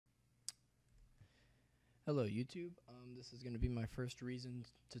Hello YouTube, this is going to be my first Reason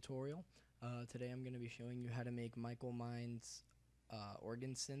tutorial. Today I'm going to be showing you how to make Michael Mind's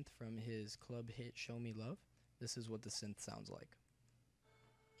organ synth from his club hit Show Me Love. This is what the synth sounds like.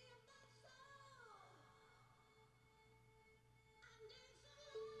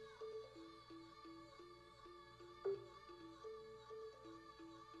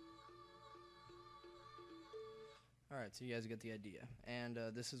 Alright, so you guys get the idea. And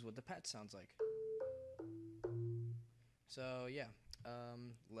this is what the patch sounds like. So yeah,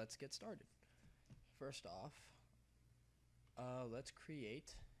 let's get started. First off, let's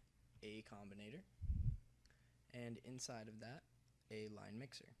create a combinator, and inside of that, a line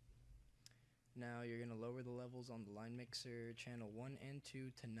mixer. Now you're going to lower the levels on the line mixer channel 1 and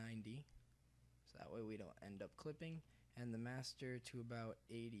 2 to 90, so that way we don't end up clipping, and the master to about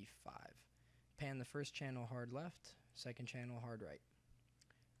 85. Pan the first channel hard left, second channel hard right.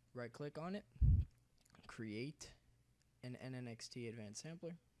 Right click on it, create an NNXT advanced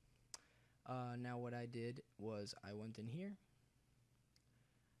sampler. Now what I did was I went in here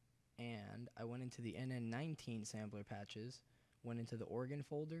and I went into the NN19 sampler patches, went into the organ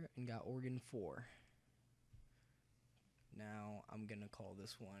folder and got organ 4. Now I'm gonna call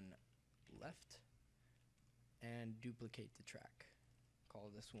this one left and duplicate the track.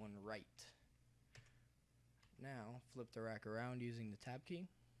 Call this one right. Now flip the rack around using the tab key,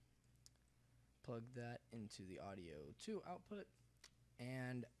 plug that into the audio 2 output,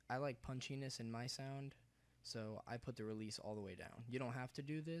 and I like punchiness in my sound, so I put the release all the way down. You don't have to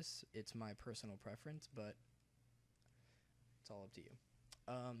do this, it's my personal preference, but it's all up to you.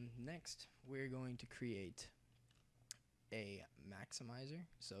 Next, we're going to create a maximizer.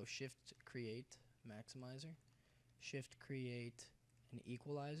 So shift create maximizer, shift create an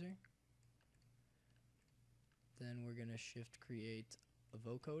equalizer, then we're going to shift create a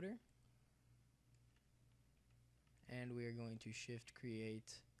vocoder, and we are going to shift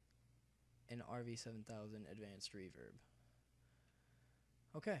create an RV7000 advanced reverb.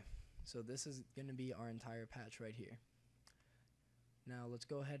 Okay, so this is going to be our entire patch right here. Now let's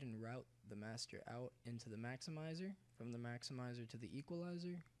go ahead and route the master out into the maximizer, from the maximizer to the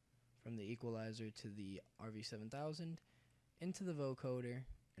equalizer, from the equalizer to the RV7000, into the vocoder,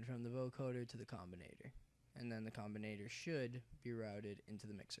 and from the vocoder to the combinator. And then the combinator should be routed into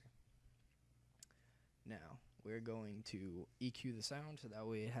the mixer. Now we're going to EQ the sound so that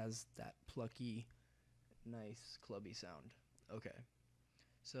way it has that plucky, nice clubby sound. Okay,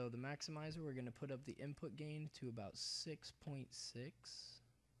 so the maximizer, we're going to put up the input gain to about 6.6,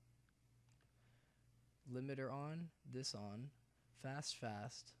 limiter on, this on,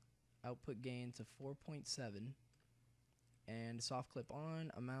 fast, output gain to 4.7, and soft clip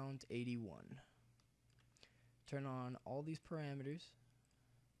on, amount 81. Turn on all these parameters.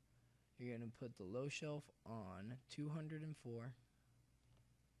 You're going to put the low shelf on 204.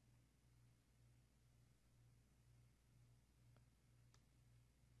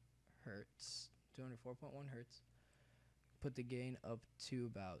 Hertz, 204.1 hertz. Put the gain up to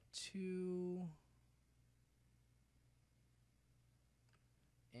about 2.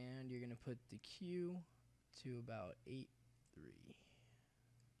 And you're going to put the Q to about 8.3.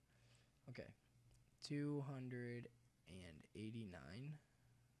 Okay, 289.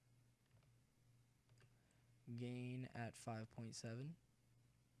 Gain at 5.7.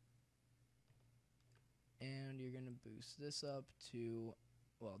 And you're going to boost this up to,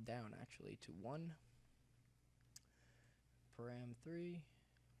 well, down actually to 1. Param 3,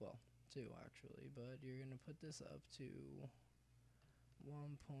 well, 2 actually, but you're going to put this up to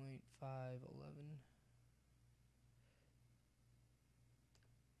 1.511.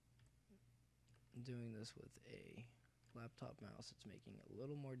 Doing this with a laptop mouse, it's making it a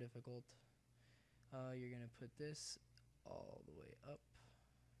little more difficult. You're going to put this all the way up.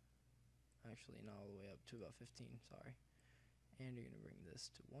 Actually, not all the way up, to about 15, sorry. And you're going to bring this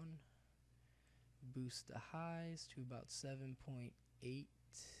to 1. Boost the highs to about 7.8.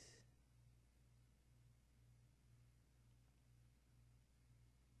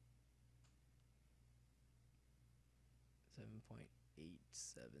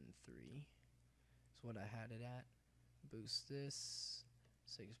 7.873 is what I had it at. Boost this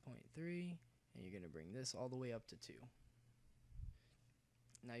 6.3, and you're going to bring this all the way up to 2.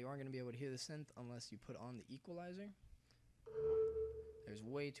 Now you aren't going to be able to hear the synth unless you put on the equalizer. There's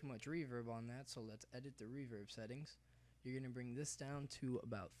way too much reverb on that, so let's edit the reverb settings. You're going to bring this down to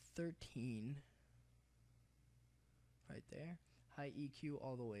about 13, right there. High EQ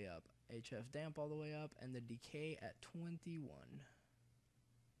all the way up, HF damp all the way up, and the decay at 21.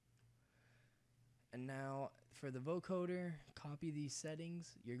 And now for the vocoder, copy these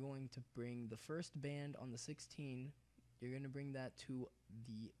settings. You're going to bring the first band on the 16, you're going to bring that to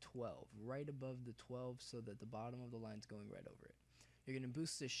the 12, right above the 12 so that the bottom of the line's going right over it. You're going to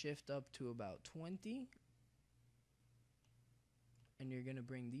boost the shift up to about 20, and you're going to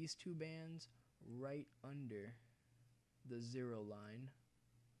bring these two bands right under the 0 line,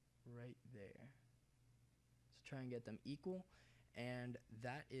 right there. So try and get them equal, and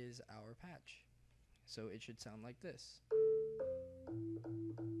that is our patch. So it should sound like this.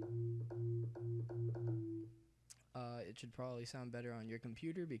 It should probably sound better on your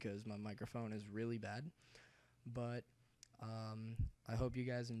computer because my microphone is really bad. But I hope you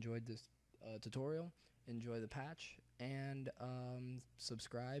guys enjoyed this tutorial. Enjoy the patch, and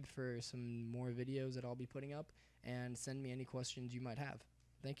subscribe for some more videos that I'll be putting up, and send me any questions you might have.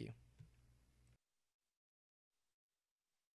 Thank you.